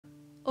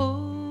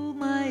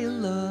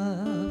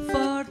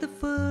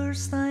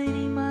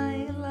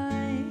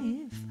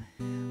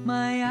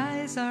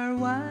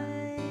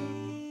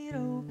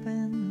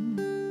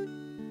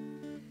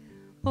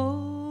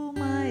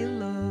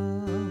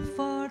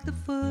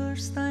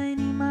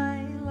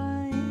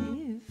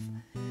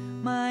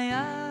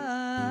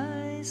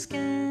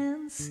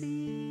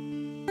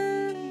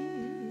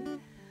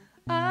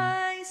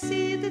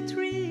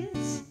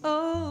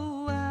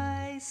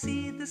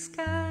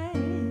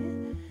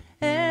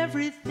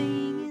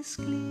everything is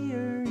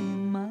clear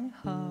in my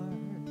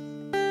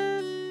heart.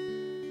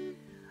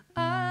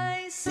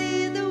 I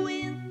see the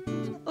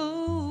wind,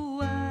 oh,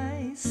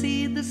 I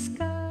see the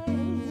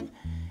sky.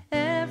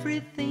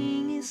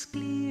 Everything is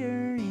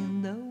clear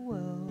in the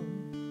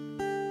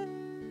world.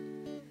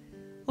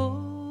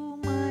 Oh,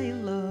 my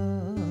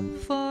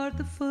love, for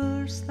the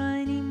first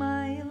time in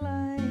my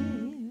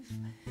life,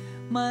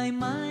 my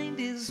mind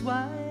is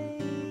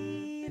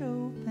wide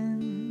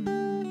open.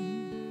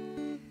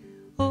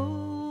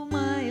 Oh,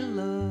 my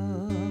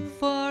love,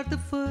 for the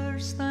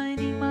first time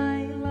in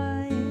my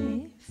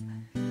life,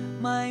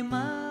 my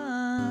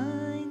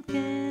mind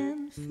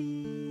can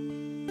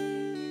feel.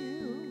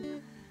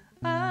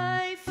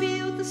 I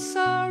feel the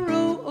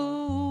sorrow,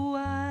 oh,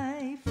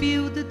 I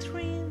feel the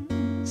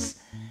dreams.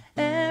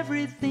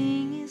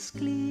 Everything is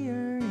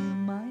clear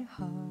in my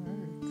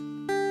heart.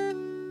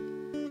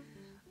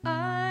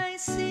 I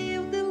see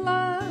the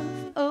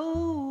love,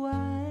 oh,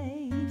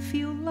 I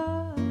feel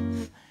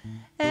love.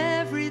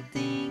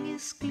 Everything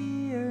is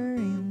clear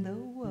in the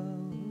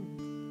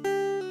world.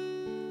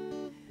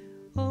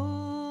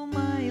 Oh,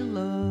 my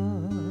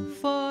love,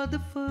 for the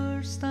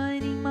first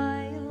time in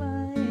my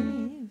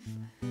life,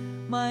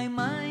 my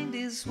mind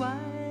is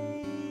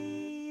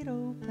wide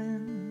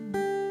open.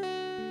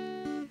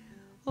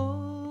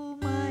 Oh,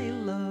 my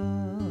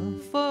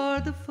love, for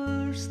the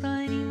first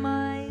time in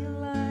my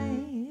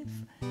life,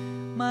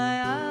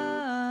 my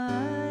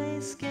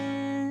eyes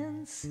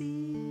can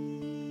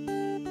see.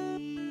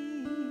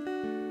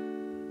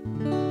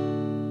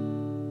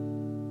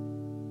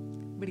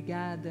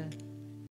 Obrigada.